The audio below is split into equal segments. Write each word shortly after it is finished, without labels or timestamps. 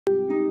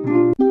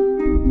Namni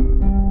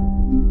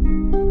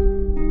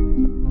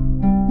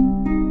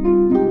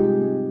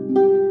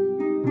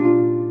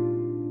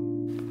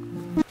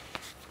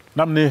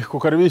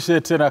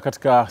kukaribishe tena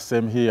katika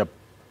sehemu hii ya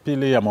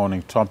pili ya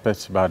Morning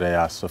Trumpet baada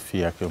ya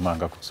Sofia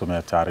Kiumanga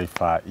kusomea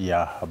taarifa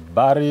ya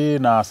habari,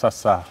 na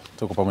sasa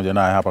tuko pamoja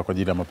naye hapa kwa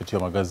ajili ya mapitio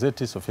ya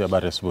magazeti. Sofia,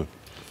 habari asubuhi.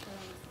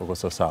 Uko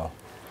sawa?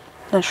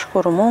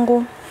 Nashukuru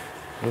Mungu.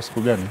 Leo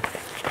siku gani?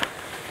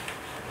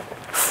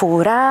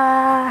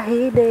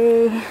 Furahi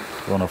day.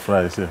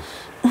 Unafurahi sio?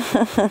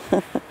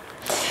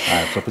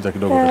 Tutapita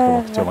kidogo katika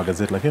mapitio ya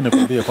magazeti, lakini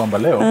nikwambie kwamba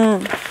leo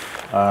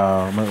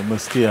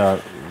umesikia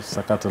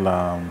sakata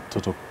la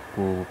mtoto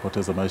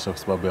kupoteza maisha kwa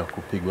sababu ya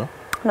kupigwa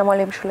na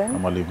mwalimu shuleni. Na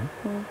mwalimu.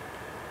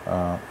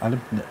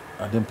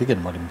 Alimpiga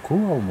ni mwalimu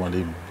mkuu au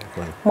mwalimu?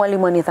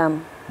 Mwalimu wa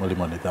nidhamu.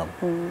 Mwalimu wa nidhamu.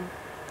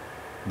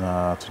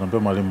 Na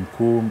tunaambiwa mwalimu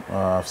mkuu,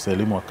 afisa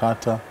elimu wa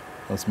kata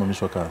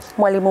amesimamishwa kazi.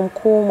 Mwalimu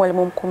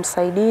mkuu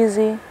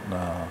msaidizi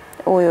na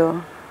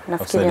huyo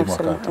nafikiri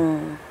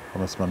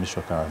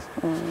amesimamishwa kazi.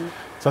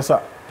 Sasa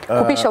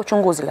kupisha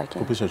uchunguzi,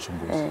 lakini kupisha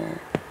uchunguzi.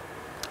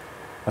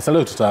 Sasa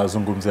leo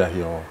tutazungumzia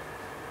hiyo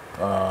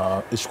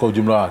ishu kwa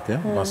ujumla wake,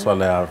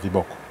 masuala ya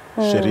viboko,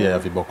 sheria ya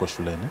viboko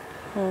shuleni.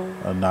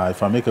 Na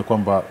ifahamike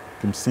kwamba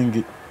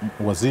kimsingi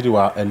waziri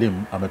wa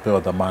elimu amepewa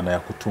dhamana ya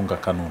kutunga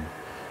kanuni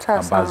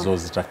ambazo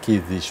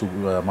zitakidhi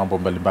mambo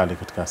mbalimbali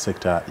katika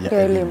sekta ya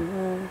elimu.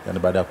 Yani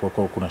baada ya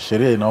kuwa kuna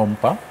sheria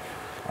inaompa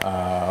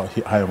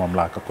hayo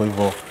mamlaka. Kwa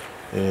hivyo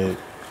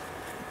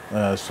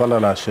swala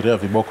la sheria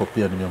viboko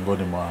pia ni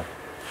miongoni mwa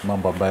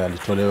mambo ambayo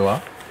alitolewa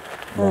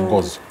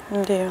mwongozo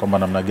kwamba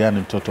namna gani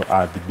mtoto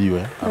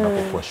aadhibiwe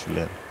anapokuwa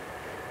shuleni.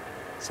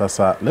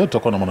 Sasa leo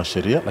tutakuwa na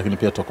mwanasheria, lakini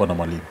pia tutakuwa na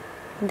mwalimu.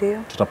 Ndio.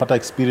 Tutapata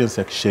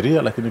experience ya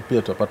kisheria, lakini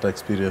pia tutapata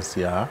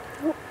experience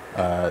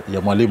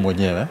ya mwalimu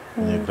mwenyewe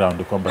kwenye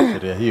ground kwamba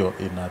sheria hiyo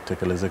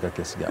inatekelezeka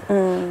kiasi gani.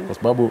 Kwa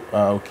sababu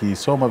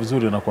ukisoma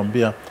vizuri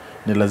nakwambia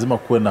ni lazima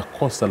kuwe na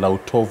kosa la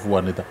utovu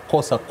wa nidhamu,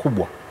 kosa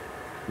kubwa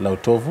la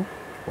utovu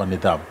wa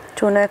nidhamu.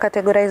 Tuna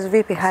categorize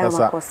vipi hayo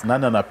makosa? Sasa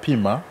nani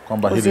anapima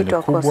kwamba hili ni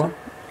kubwa,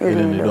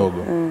 hili ni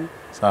dogo?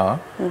 Sawa?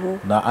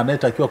 Na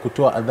anayetakiwa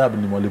kutoa adhabu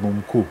ni mwalimu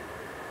mkuu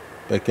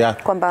peke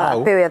yake. Kwamba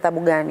apewe adhabu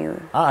gani huyo?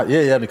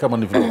 Yeye yani kama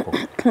ni viboko.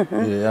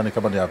 Yani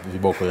kama ni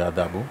viboko ya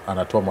adhabu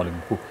anatoa mwalimu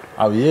mkuu,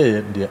 au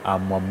yeye ndiye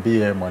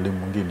amwambie mwalimu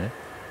mwingine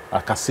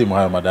akasimu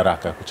hayo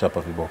madaraka ya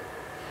kuchapa viboko.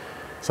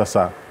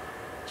 Sasa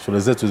shule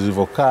zetu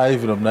zilivyokaa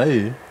hivi namna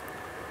hii,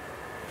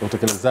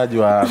 utekelezaji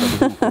wa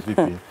adhabu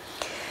vipi?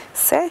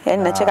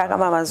 Yani nacheka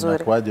kama mazuri.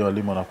 Na kwaje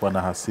walimu wanakuwa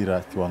na hasira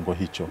kiwango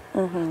hicho?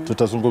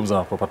 Tutazungumza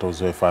na kupata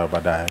uzoefu hayo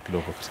baadaye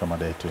kidogo katika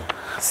mada yetu.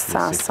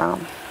 Sasa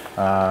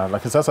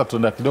lakini sasa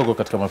tunaenda kidogo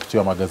katika mapitio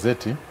ya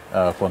magazeti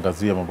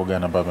kuangazia mambo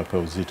gani ambayo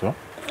yamepewa uzito.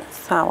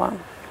 Sawa.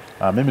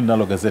 Mimi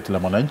ninalo gazeti la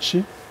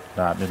Mwananchi,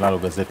 na ninalo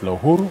gazeti la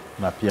Uhuru,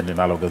 na pia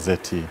ninalo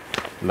gazeti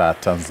la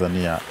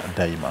Tanzania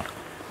Daima.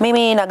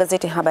 Mimi na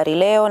gazeti Habari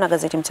Leo, na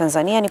gazeti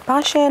Mtanzania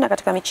Nipashe, na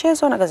katika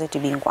michezo na gazeti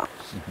Bingwa.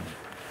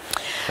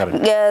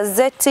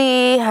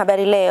 Gazeti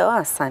Habari Leo,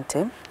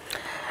 asante.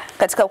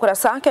 Katika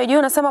ukurasa wake wa juu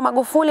unasema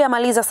Magufuli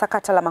amaliza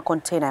sakata la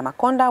makontena ya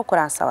Makonda.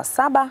 Ukurasa wa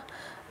 7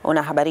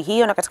 una habari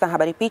hiyo, na katika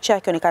habari picha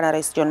akionekana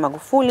Rais John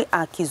Magufuli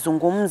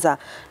akizungumza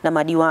na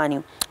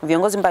madiwani,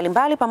 viongozi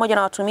mbalimbali pamoja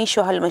na watumishi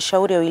wa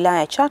halmashauri ya wilaya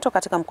ya Chato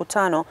katika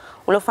mkutano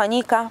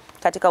uliofanyika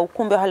katika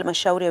ukumbi wa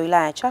halmashauri ya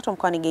wilaya ya Chato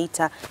mkoani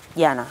Geita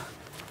jana.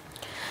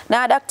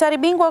 Na daktari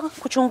bingwa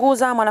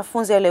kuchunguza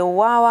mwanafunzi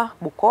aliyeuawa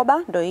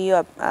Bukoba, ndio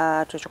hiyo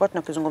tulichokuwa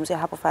tunakizungumzia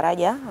hapo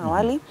Faraja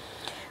awali.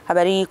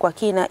 Habari hii kwa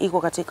kina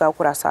iko katika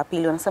ukurasa wa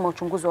 2. Wanasema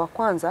uchunguzi wa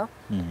kwanza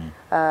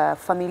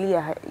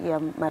familia ya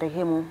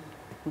marehemu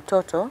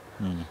mtoto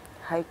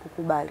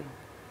haikukubali.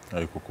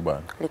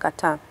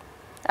 Likataa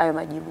hayo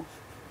majibu.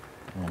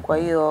 Kwa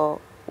hiyo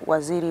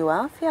waziri wa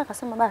afya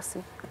akasema basi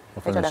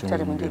acha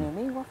daktari mwingine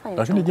bingwa afanye.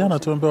 Lakini jana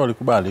tuambiwa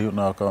walikubali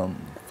na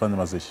wakafanya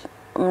mazishi.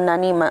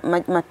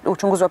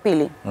 Uchunguzi wa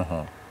pili.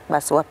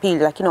 Basi wa pili,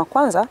 lakini wa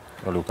kwanza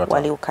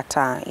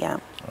waliukataa.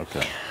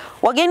 Okay.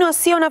 Wageni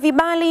wasio na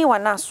vibali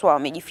wanaswa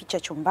wamejificha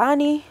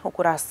chumbani.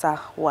 Ukurasa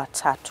wa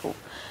 3.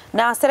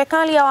 Na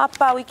serikali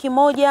yawapa wiki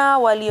moja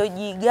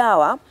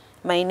waliojigawa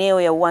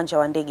maeneo ya uwanja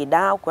wa ndege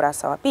Dar.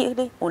 Ukurasa wa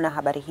 2 una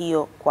habari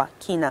hiyo kwa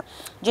kina.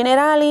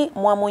 Jenerali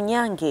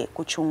Mwamunyange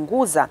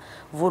kuchunguza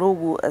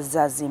vurugu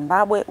za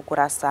Zimbabwe.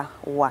 Ukurasa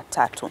wa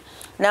 3.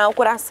 Na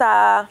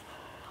ukurasa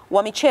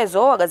wa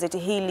michezo wa gazeti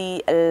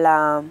hili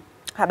la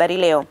Habari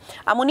Leo,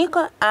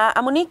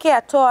 Amunike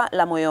atoa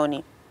la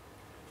moyoni.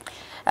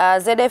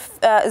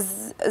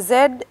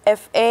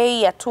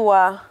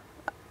 ZFA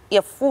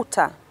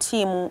yafuta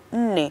timu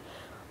 4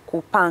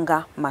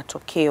 kupanga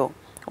matokeo.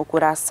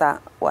 Ukurasa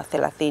wa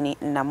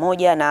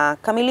 31. Na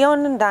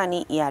Kamilion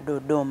ndani ya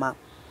Dodoma,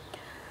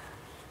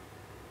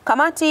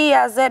 kamati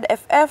ya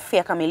ZFF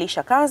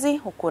yakamilisha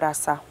kazi.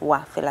 Ukurasa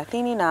wa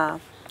 30. Na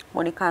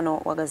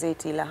muonekano wa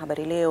gazeti la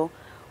Habari Leo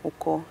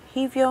uko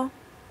hivyo,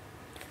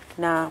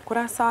 na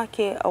kurasa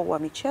wake au wa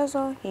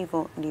michezo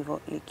hivyo ndivyo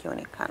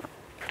likionekana.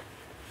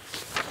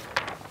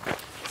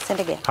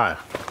 Haya,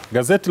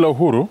 gazeti la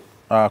Uhuru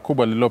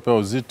kubwa lililopewa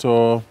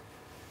uzito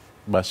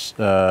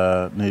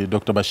ni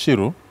Dr.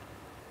 Bashiru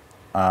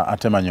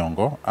atema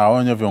nyongo,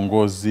 aonya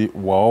viongozi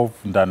waovu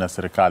ndani ya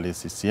serikali ya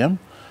CCM.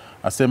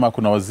 Asema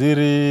kuna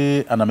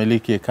waziri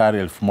anamiliki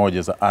ekari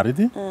 1000 za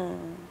ardhi,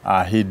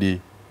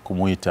 ahidi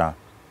kumuita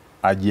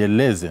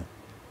ajieleze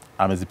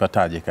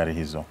amezipataje ekari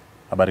hizo.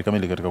 Habari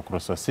kamili katika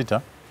ukurasa wa 6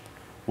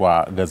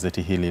 wa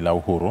gazeti hili la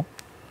Uhuru.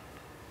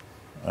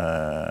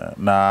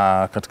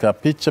 Na katika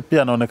picha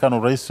pia anaonekana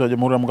Rais wa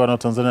Jamhuri ya Muungano wa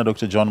Tanzania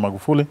Dr. John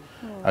Magufuli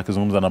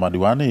akizungumza na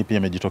madiwani. Pia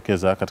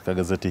imejitokeza katika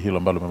gazeti hilo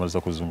ambalo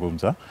umemaliza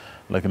kuzungumza,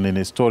 lakini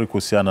ni story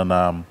kuhusiana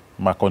na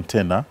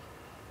makontena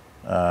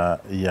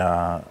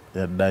ya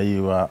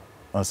daiwa.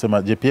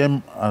 Anasema JPM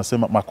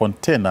anasema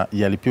makontena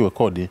yalipiwe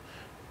kodi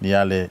ni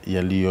yale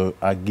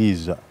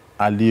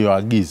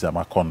aliyoagiza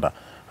Makonda.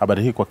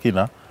 Habari hii kwa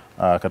kina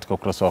katika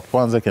ukurasa wa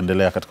kwanza,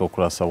 ikiendelea katika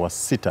ukurasa wa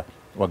 6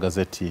 wa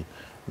gazeti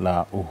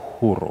la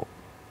Uhuru.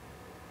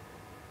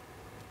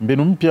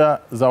 Mbinu mpya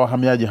za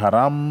wahamiaji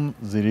haramu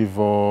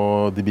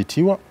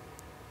zilivyodhibitiwa,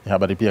 ni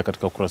habari pia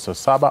katika ukurasa wa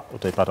 7,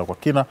 utaipata kwa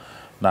kina.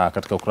 Na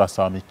katika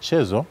ukurasa wa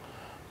michezo,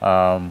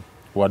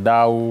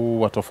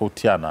 wadau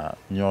watofautiana,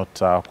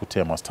 nyota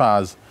kutemwa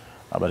Stars.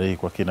 Habari hii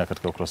kwa kina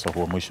katika ukurasa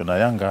huo mwisho. Na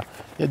Yanga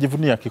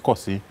yajivunia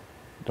kikosi,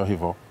 ndio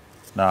hivyo.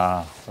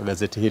 Na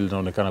gazeti hili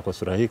linaonekana kwa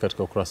sura hii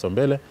katika ukurasa wa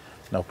mbele,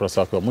 na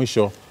ukurasa wake wa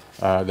mwisho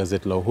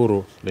gazeti la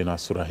Uhuru lina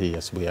sura hii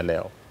asubuhi ya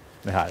leo.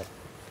 Ni hayo.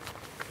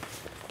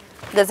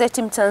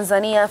 Gazeti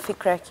Mtanzania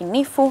Fikra ya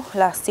Kinifu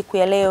la siku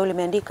ya leo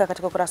limeandika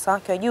katika ukurasa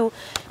wake wa juu,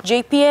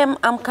 JPM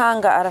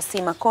amkanga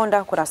RC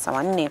Makonda, ukurasa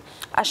wa 4.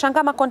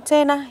 Ashanga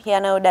makontena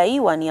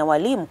yanayodaiwa ni ya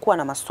walimu kuwa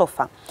na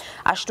masofa.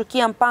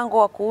 Ashtukia mpango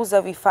wa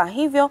kuuza vifaa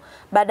hivyo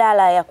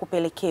badala ya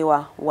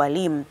kupelekewa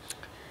walimu.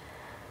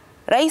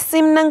 Rais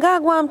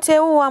Mnangagwa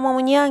mteua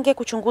Mwamunyange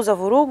kuchunguza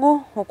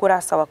vurugu,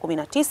 ukurasa wa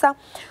 19.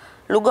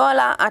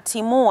 Lugola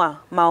atimua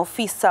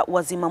maofisa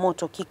wa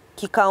zimamoto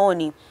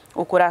kikaoni,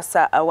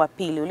 ukurasa wa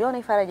 2. Uliona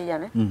ifaraje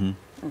jana?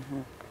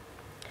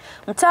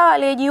 Mtawa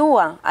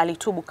aliyejiua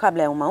alitubu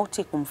kabla ya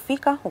umauti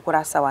kumfika,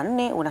 ukurasa wa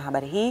 4 una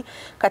habari hii.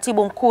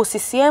 Katibu mkuu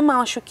CCM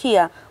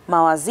awashukia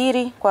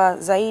mawaziri kwa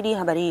zaidi,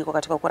 habari hii kwa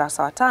katika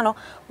ukurasa wa 5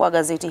 wa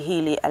gazeti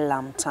hili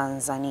la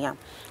Mtanzania.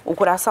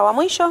 Ukurasa wa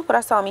mwisho,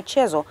 ukurasa wa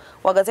michezo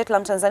wa gazeti la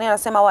Mtanzania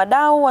anasema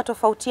wadau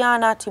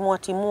watofautiana,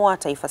 timua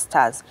Taifa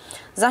Stars.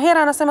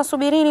 Zahera anasema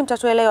subirini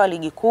mtatuelewa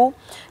ligi kuu,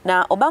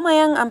 na Obama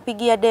Young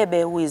ampigia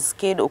debe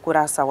Wizkid,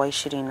 ukurasa wa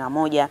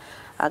 21.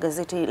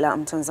 Gazeti la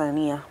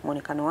Mtanzania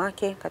muonekano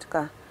wake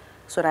katika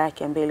sura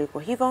yake ya mbele iko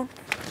hivyo,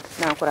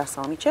 na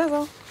ukurasa wa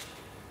michezo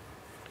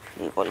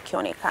ndivyo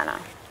likionekana.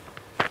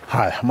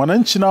 Haya,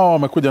 Mwananchi nao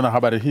wamekuja na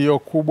habari hiyo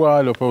kubwa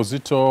iliyopewa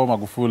uzito.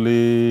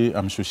 Magufuli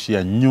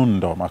amshushia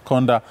nyundo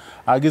Makonda,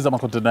 aagiza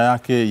makontena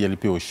yake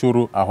yalipiwe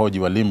ushuru, ahoji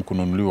walimu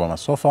kununuliwa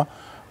masofa,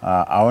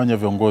 aonya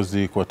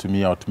viongozi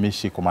kuwatumia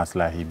watumishi kwa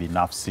maslahi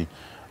binafsi.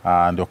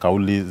 Ndio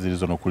kauli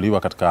zilizonukuliwa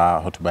katika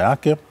hotuba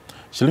yake.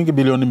 Shilingi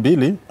bilioni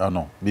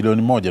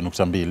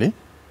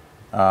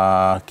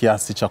 1.2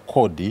 kiasi cha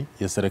kodi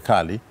ya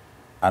serikali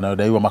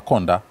anayodaiwa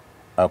Makonda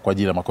kwa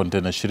ajili ya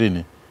makontena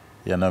 20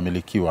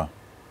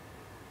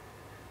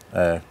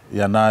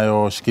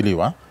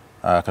 yanayoshikiliwa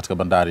katika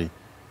bandari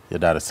ya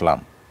Dar es Salaam.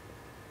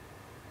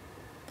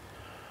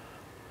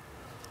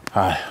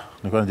 Haya,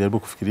 nilikuwa najaribu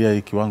kufikiria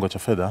hii kiwango cha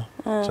fedha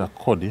cha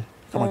kodi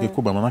kama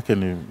kikubwa, manake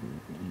ni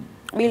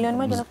bilioni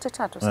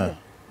 1.3, sio?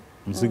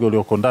 Mzigo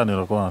ulioko ndani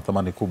unakuwa na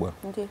thamani kubwa.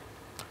 Ndiyo.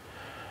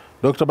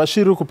 Dr.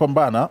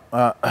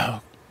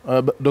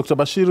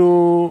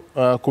 Bashiru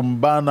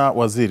kumbana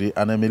waziri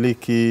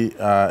anayemiliki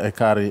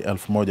ekari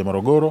 1000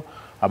 Morogoro.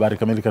 Habari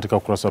kamili katika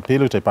ukurasa wa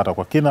 2 utaipata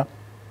kwa kina.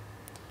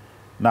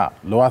 Na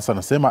Lowassa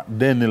anasema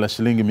deni la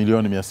shilingi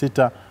milioni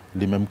 600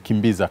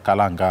 limemkimbiza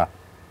kalanga.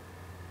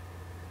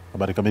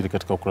 Habari kamili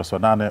katika ukurasa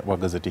wa 8 wa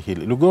gazeti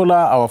hili.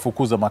 Lugola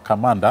awafukuza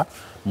makamanda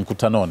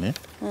mkutanoni,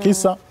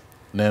 kisa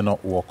neno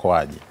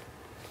uokoaji.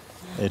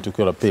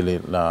 Tukio la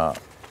pili la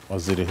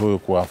waziri huyu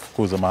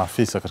kuwafukuza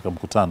maafisa katika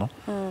mkutano.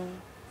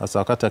 Sasa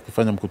wakati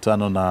akifanya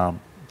mkutano na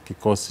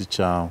kikosi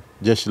cha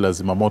jeshi la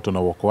zimamoto na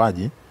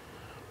uokoaji,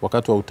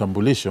 wakati wa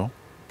utambulisho,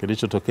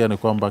 kilichotokea ni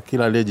kwamba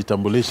kila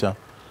aliyejitambulisha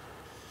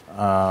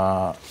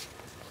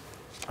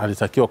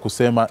alitakiwa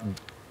kusema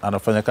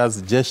anafanya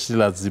kazi jeshi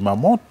la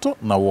zimamoto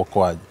na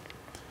uokoaji.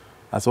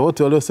 Sasa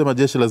wote waliosema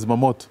jeshi la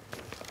zimamoto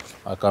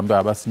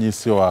akaambia basi nyinyi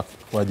sio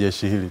wa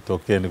jeshi hili,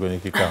 tokeni kwenye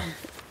kikao.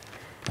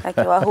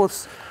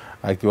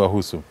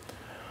 Akiwahusu.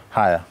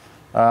 Haya,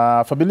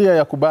 familia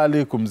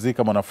yakubali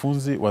kumzika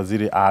mwanafunzi,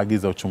 waziri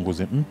aagiza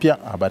uchunguzi mpya.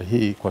 Habari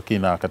hii kwa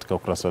kina katika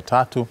ukurasa wa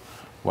 3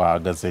 wa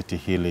gazeti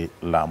hili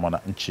la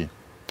Mwananchi.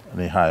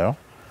 Ni hayo.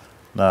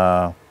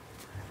 Na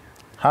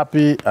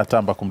Happy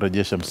atamba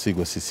kumrejesha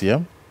Msigo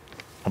CCM.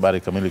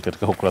 Habari kamili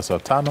katika ukurasa wa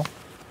 5.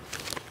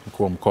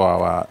 Mkuu wa mkoa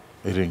wa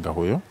Iringa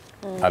huyo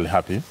Ali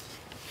Happy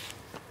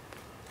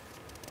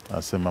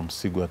anasema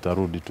Msigo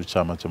atarudi tu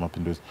Chama cha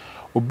Mapinduzi.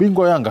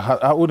 Ubingwa Yanga,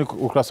 huu ni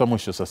ukurasa wa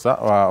mwisho sasa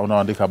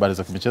unaoandika habari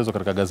za kimichezo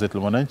katika gazeti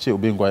la Mwananchi.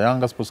 Ubingwa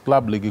Yanga Sports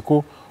Club ligi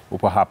kuu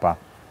upo hapa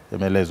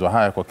Yameelezwa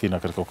haya kwa kina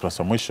katika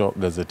ukurasa mwisho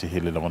gazeti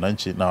hili la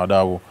Mwananchi, na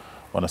wadau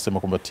wanasema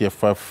kwamba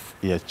TFF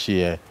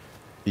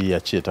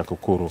iachie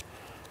TAKUKURU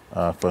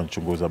kwa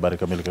mchunguzi. Habari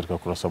kamili katika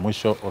ukurasa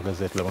mwisho wa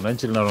gazeti la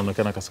Mwananchi,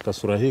 linaloonekana katika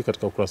sura hii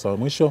katika ukurasa wa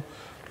mwisho,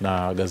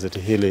 na gazeti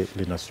hili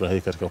lina sura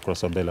hii katika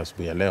ukurasa wa mbele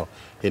asubuhi ya leo.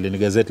 Hili ni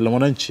gazeti la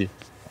Mwananchi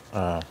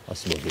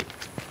asubuhi.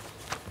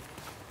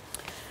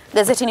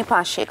 Gazeti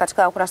Nipashe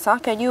katika ukurasa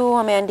wake juu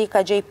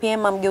ameandika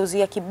JPM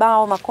amgeuzia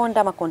kibao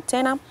Makonda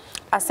makontena,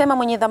 asema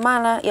mwenye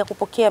dhamana ya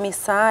kupokea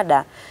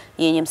misaada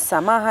yenye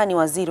msamaha ni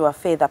waziri wa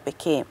fedha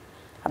pekee.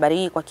 Habari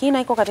hii kwa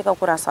kina iko katika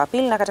ukurasa wa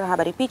pili, na katika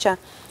habari picha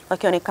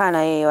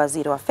wakionekana yeye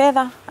waziri wa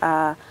fedha,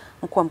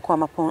 mkuu wa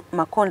mkoa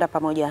Makonda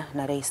pamoja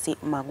na Rais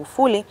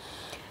Magufuli.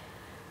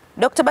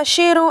 Dr.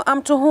 Bashiru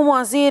amtuhumu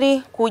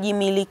waziri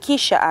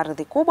kujimilikisha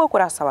ardhi kubwa,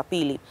 ukurasa wa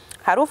pili.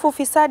 Harufu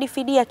ufisadi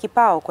fidia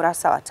kipao,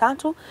 ukurasa wa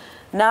 3.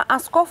 Na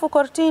askofu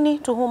kortini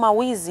tuhuma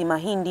wizi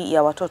mahindi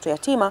ya watoto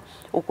yatima,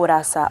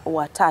 ukurasa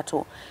wa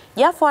 3.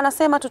 Jafo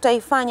anasema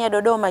tutaifanya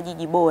Dodoma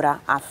jiji bora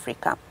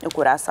Afrika,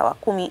 ukurasa wa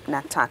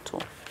 13.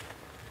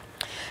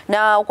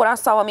 Na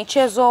ukurasa wa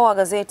michezo wa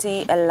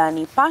gazeti la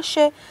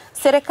Nipashe,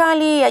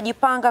 serikali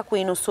yajipanga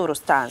kuinusuru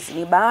Stars,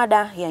 ni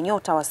baada ya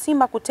nyota wa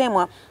Simba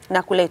kutemwa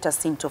na kuleta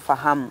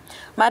sintofahamu.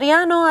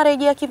 Mariano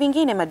arejea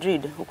kivingine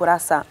Madrid,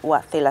 ukurasa wa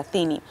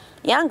 30.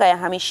 Yanga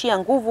yahamishia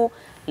nguvu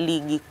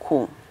ligi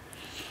kuu.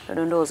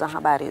 Dondoo za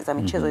habari za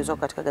michezo hizo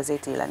katika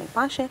gazeti la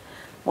Nipashe.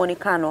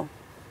 Muonekano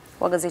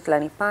wa gazeti la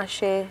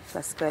Nipashe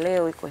la siku ya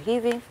leo iko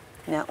hivi,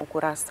 na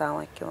ukurasa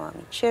wake wa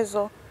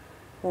michezo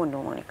huo ndio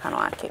muonekano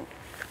wake.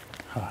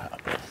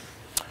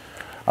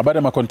 Habari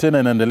ya makontena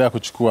inaendelea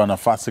kuchukua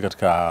nafasi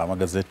katika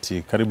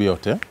magazeti karibu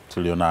yote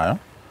tulionayo,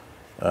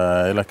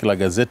 ila kila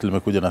gazeti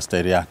limekuja na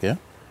staili yake.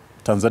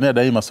 Tanzania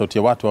Daima, sauti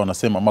ya watu,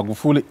 wanasema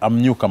Magufuli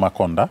amnyuka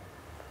Makonda,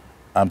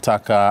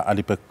 amtaka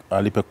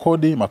alipe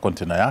kodi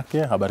makontena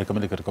yake. Habari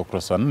kamili katika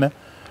ukurasa wa 4.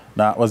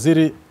 Na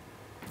waziri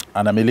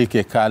anamiliki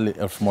ekari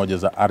 1000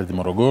 za ardhi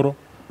Morogoro.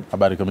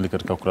 Habari kamili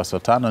katika ukurasa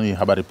wa 5. Ni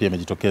habari pia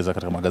imejitokeza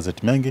katika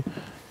magazeti mengi,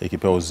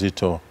 ikipewa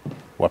uzito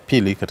wa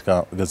pili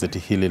katika gazeti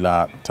hili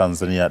la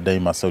Tanzania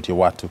Daima, sauti ya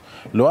watu.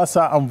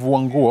 Lowassa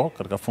amvua nguo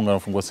katika funga na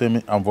fungua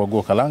semi, amvua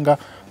nguo Kalanga,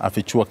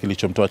 afichua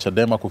kilichomtoa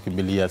Chadema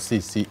kukimbilia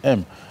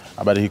CCM.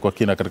 Habari hii kwa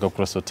kina katika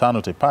ukurasa wa 5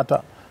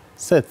 utaipata.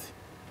 Seth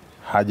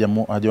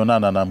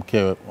hajaonana na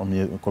mkewe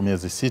kwa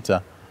miezi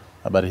 6.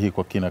 Habari hii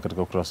kwa kina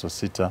katika ukurasa wa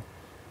 6.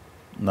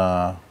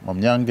 Na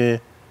Mwamnyange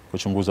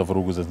kuchunguza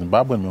vurugu za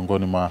Zimbabwe, ni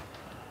miongoni mwa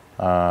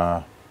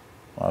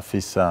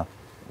maafisa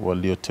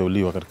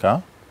walioteuliwa katika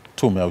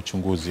tume ya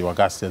uchunguzi wa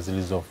ghasia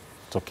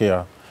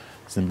zilizotokea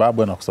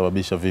Zimbabwe na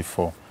kusababisha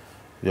vifo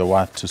vya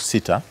watu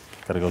 6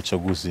 katika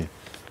uchaguzi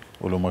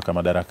uliomweka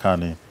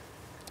madarakani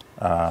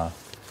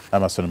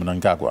Emmerson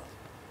Mnangagwa.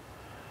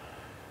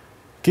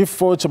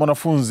 Kifo cha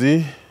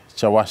mwanafunzi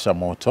cha washa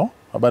moto.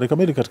 Habari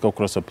kamili katika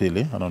ukurasa wa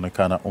pili.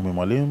 Anaonekana Umi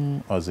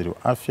Mwalimu, waziri wa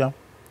afya,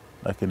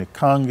 lakini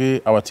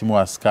Kangi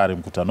awatimua askari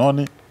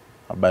mkutanoni.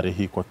 Habari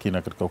hii kwa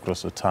kina katika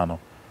ukurasa wa 5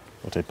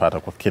 utaipata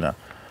kwa kina.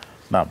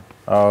 Naam,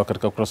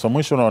 katika ukurasa wa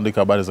mwisho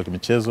unaandika habari za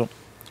kimichezo.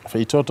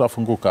 Feitoto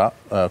afunguka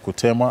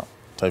kutemwa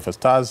Taifa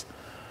Stars,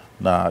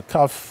 na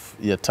CAF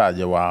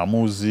yataja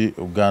waamuzi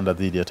Uganda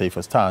dhidi ya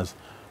Taifa Stars,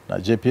 na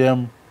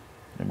JPM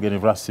ni mgeni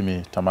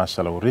rasmi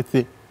tamasha la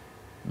urithi,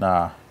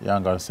 na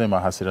Yanga wanasema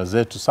hasira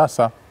zetu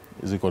sasa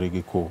ziko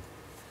ligi kuu.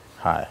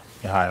 Haya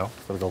ni hayo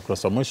katika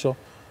ukurasa wa mwisho.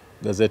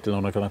 Gazeti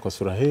linaonekana kwa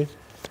sura hii,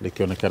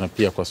 likionekana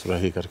pia kwa sura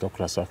hii katika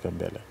ukurasa wake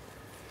mbele.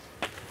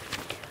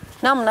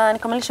 Naam, na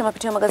nikamilisha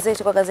mapitio ya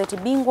magazeti kwa gazeti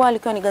Bingwa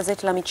likiwa ni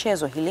gazeti la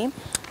michezo hili.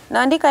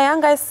 Naandika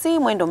Yanga SC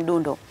mwendo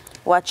mdundo,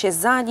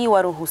 wachezaji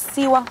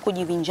waruhusiwa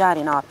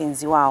kujivinjari na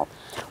wapenzi wao,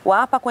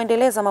 waapa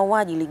kuendeleza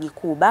mauaji ligi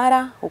kuu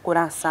bara,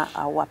 ukurasa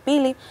wa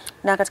pili.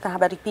 Na katika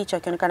habari picha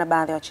ikionekana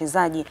baadhi ya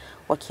wachezaji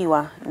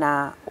wakiwa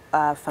na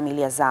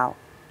familia zao.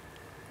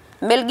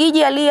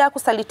 Mbelgiji alia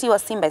kusalitiwa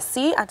Simba SC,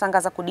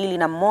 atangaza kudili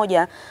na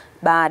mmoja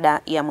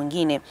baada ya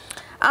mwingine.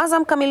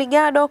 Azam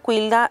Kamiligado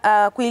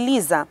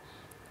kuiliza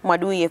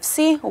Mwadui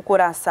FC,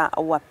 ukurasa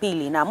wa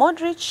pili. Na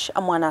Modric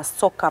mwana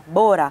soka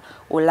bora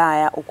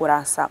Ulaya,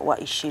 ukurasa wa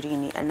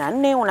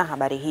 24 una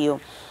habari hiyo.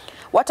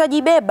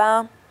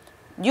 Watajibeba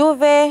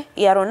Juve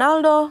ya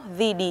Ronaldo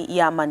dhidi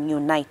ya Man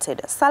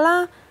United.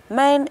 Salah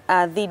Man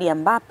dhidi ya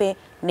Mbappe,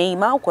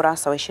 Neymar,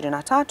 ukurasa wa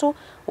 23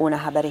 una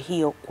habari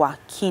hiyo kwa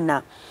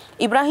kina.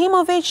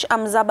 Ibrahimovic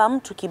amzaba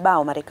mtu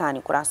kibao Marekani,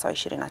 ukurasa wa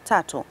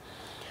 23.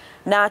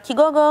 Na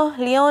kigogo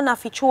Lyon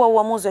afichua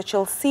uamuzi wa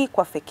Chelsea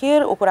kwa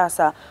Fekir,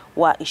 ukurasa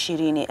wa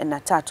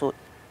 23.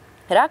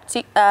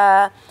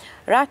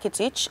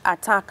 Rakitic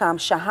ataka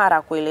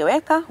mshahara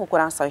kueleweka,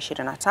 ukurasa wa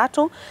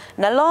 23.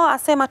 Na Lo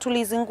asema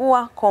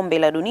tulizingua kombe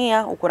la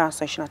dunia,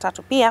 ukurasa wa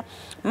 23 pia.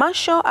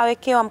 Masho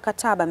awekewa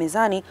mkataba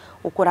mezani,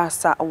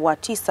 ukurasa wa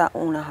 9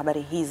 una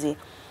habari hizi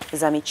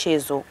za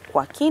michezo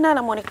kwa kina.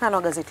 Na muonekano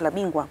wa gazeti la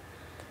Bingwa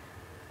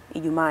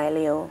Ijumaa ya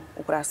leo,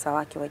 ukurasa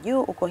wake wa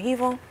juu uko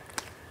hivyo,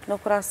 na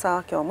ukurasa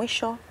wake wa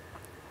mwisho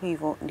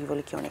hivyo ndivyo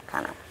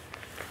likionekana.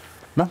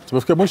 Na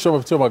tumefikia mwisho wa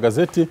mapitio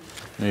magazeti.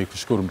 Ni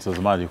kushukuru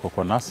mtazamaji kwa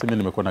kuwa nasi. Mimi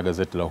nimekuwa na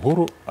gazeti la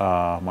Uhuru,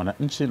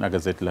 Mwananchi na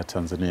gazeti la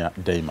Tanzania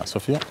Daima.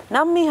 Sofia.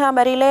 Nami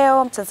Habari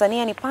Leo,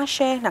 Tanzania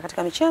Nipashe, na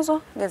katika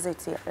michezo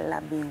gazeti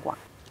la Bingwa.